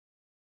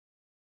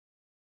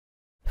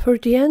For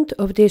the end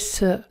of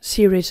this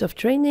series of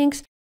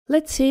trainings,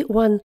 let's see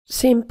one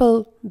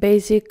simple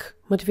basic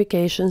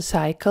modification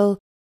cycle.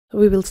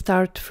 We will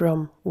start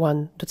from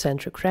one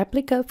Docentric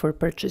replica for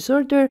purchase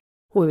order.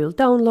 We will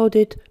download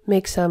it,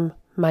 make some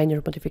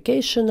minor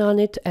modification on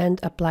it, and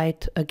apply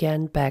it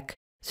again back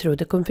through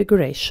the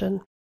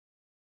configuration.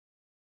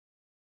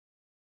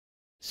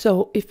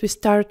 So if we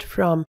start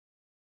from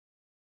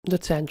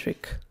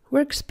Docentric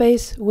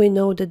workspace, we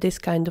know that this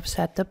kind of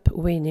setup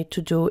we need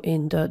to do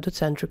in the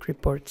Docentric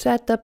report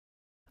setup.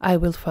 I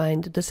will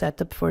find the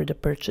setup for the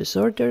purchase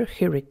order.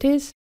 Here it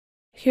is.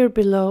 Here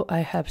below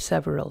I have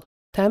several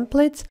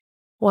templates.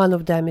 One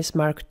of them is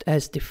marked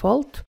as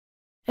default,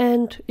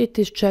 and it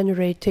is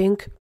generating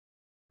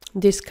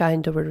this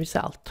kind of a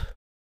result.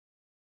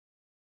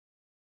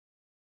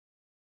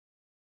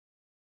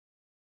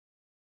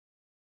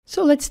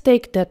 So let's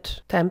take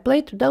that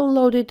template,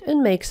 download it,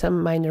 and make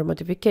some minor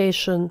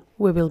modification.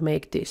 We will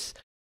make this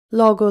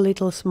logo a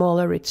little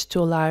smaller, it's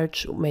too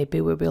large.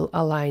 Maybe we will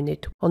align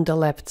it on the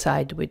left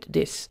side with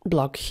this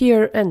block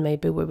here, and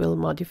maybe we will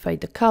modify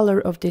the color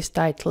of this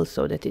title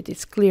so that it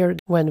is clear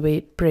when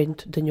we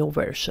print the new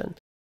version.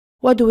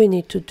 What do we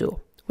need to do?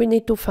 We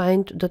need to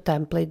find the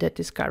template that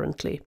is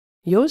currently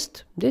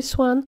used, this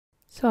one.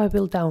 So I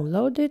will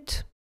download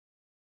it.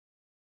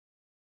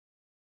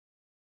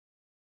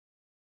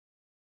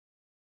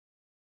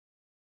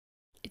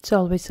 It's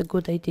always a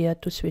good idea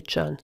to switch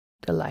on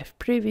the live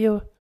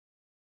preview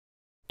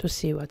to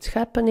see what's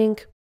happening.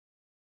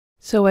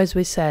 So as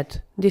we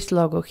said, this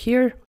logo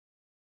here,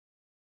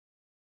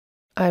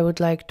 I would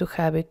like to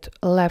have it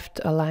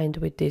left aligned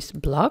with this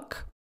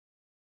block.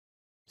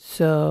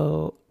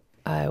 So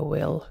I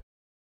will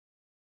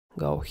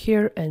go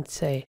here and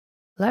say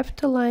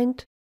left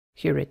aligned.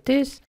 Here it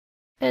is,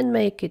 and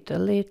make it a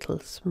little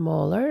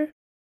smaller,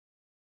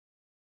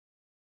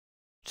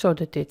 so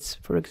that it's,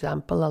 for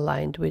example,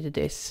 aligned with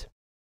this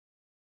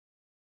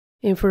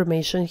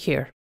information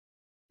here.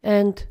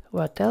 And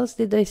what else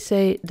did I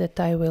say? That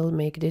I will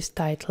make this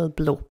title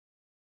blue,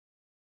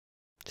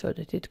 so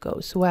that it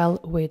goes well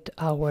with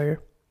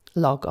our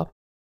logo.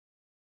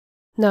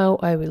 Now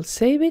I will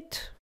save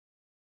it,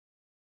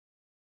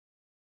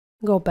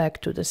 go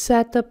back to the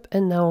setup,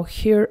 and now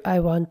here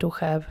I want to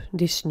have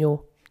this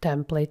new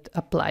template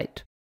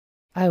applied.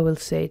 I will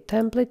say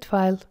template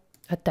file,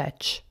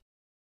 attach.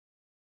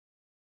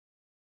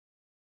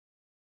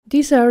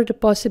 These are the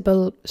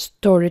possible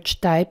storage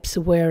types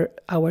where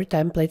our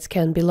templates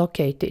can be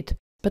located,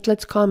 but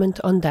let's comment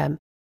on them.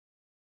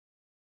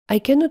 I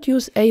cannot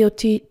use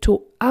AOT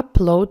to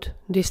upload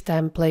this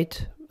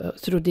template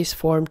through this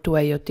form to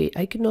AOT.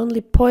 I can only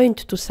point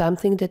to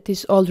something that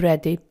is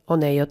already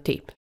on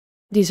AOT.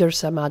 These are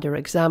some other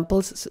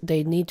examples.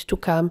 They need to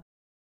come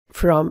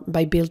from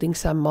by building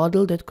some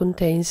model that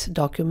contains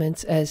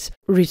documents as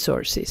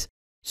resources.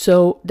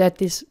 So that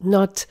is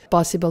not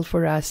possible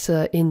for us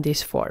in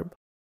this form.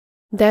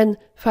 Then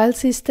file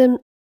system,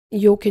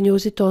 you can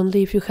use it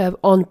only if you have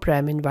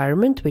on-prem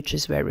environment, which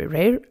is very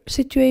rare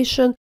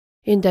situation.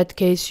 In that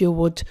case, you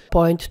would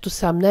point to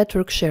some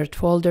network shared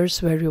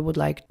folders where you would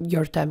like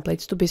your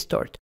templates to be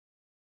stored.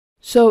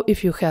 So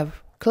if you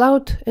have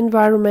cloud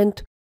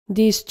environment,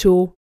 these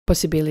two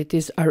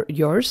possibilities are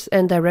yours,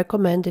 and I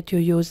recommend that you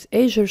use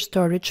Azure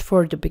Storage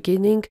for the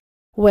beginning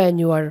when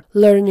you are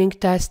learning,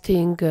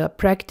 testing,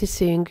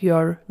 practicing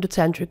your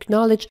Docentric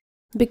knowledge,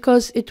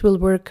 because it will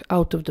work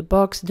out of the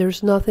box.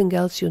 There's nothing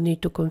else you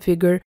need to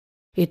configure.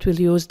 It will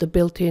use the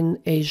built-in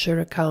Azure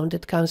account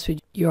that comes with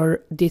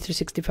your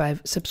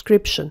D365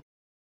 subscription.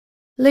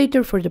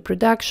 Later, for the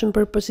production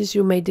purposes,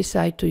 you may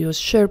decide to use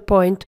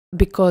SharePoint,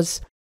 because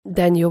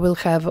then you will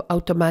have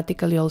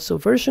automatically also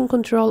version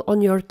control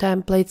on your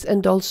templates,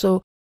 and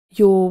also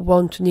you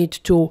won't need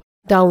to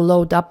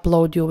download,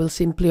 upload. You will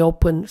simply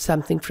open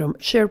something from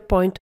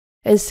SharePoint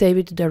and save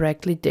it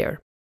directly there.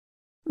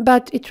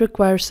 But it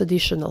requires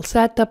additional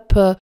setup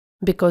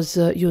because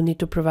you need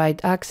to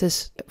provide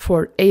access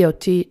for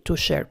AOT to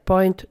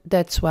SharePoint.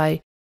 That's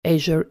why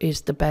Azure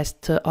is the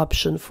best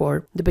option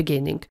for the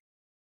beginning.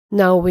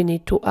 Now we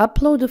need to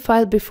upload a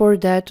file. Before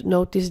that,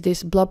 notice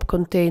this blob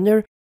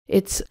container.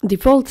 It's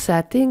default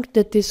setting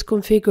that is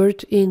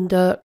configured in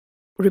the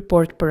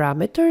report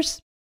parameters.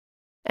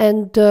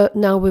 And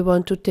now we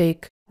want to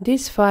take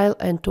this file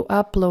and to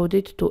upload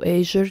it to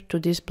Azure to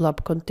this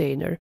blob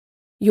container.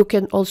 You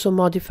can also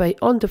modify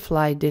on the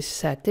fly this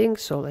setting.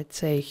 So let's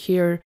say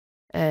here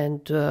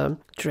and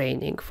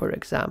training, for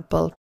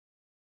example.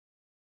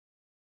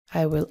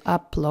 I will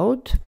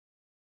upload,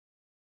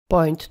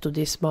 point to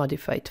this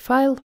modified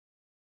file,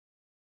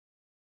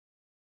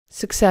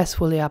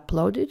 successfully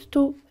upload it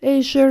to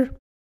Azure.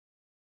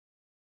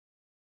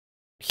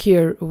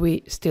 Here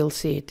we still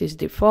see it is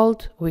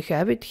default. We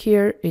have it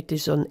here. It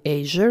is on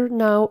Azure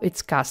now.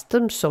 It's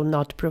custom, so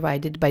not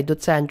provided by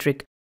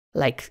Docentric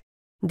like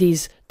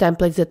these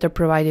templates that are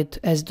provided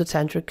as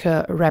Docentric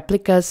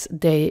replicas.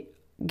 They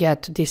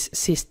get this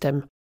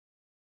system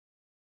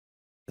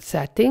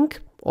setting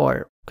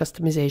or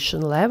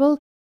customization level.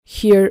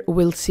 Here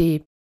we'll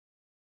see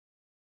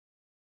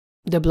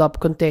the blob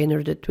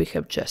container that we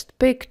have just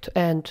picked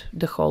and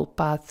the whole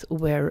path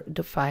where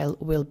the file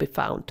will be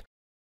found.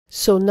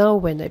 So now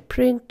when I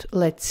print,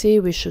 let's see,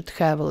 we should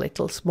have a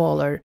little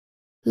smaller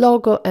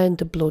logo and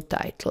the blue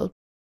title.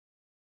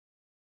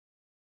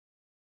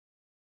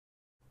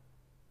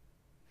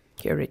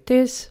 Here it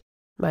is,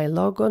 my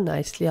logo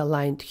nicely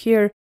aligned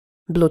here,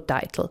 blue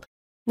title.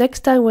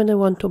 Next time when I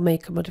want to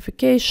make a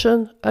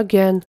modification,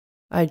 again,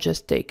 I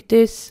just take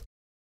this,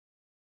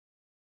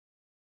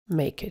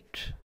 make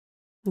it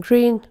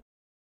green,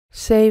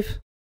 save,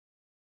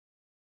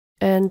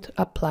 and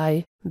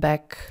apply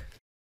back.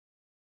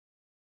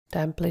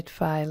 Template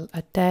file,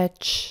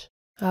 attach,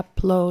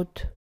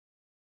 upload.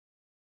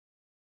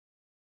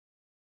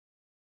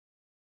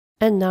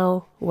 And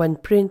now, when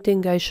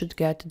printing, I should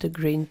get the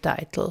green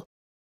title.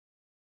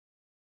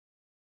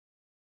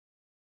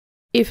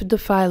 If the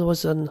file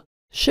was on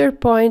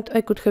SharePoint, I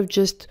could have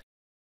just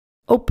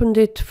opened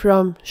it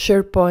from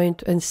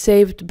SharePoint and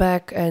saved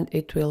back, and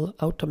it will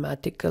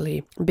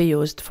automatically be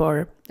used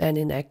for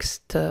any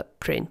next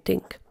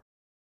printing.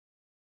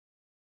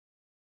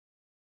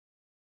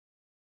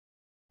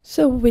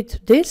 So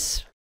with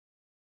this,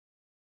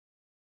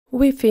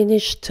 we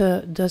finished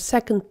the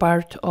second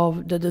part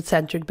of the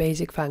Docentric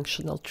basic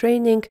functional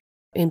training,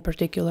 in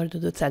particular the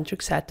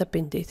Docentric setup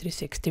in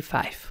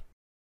D365.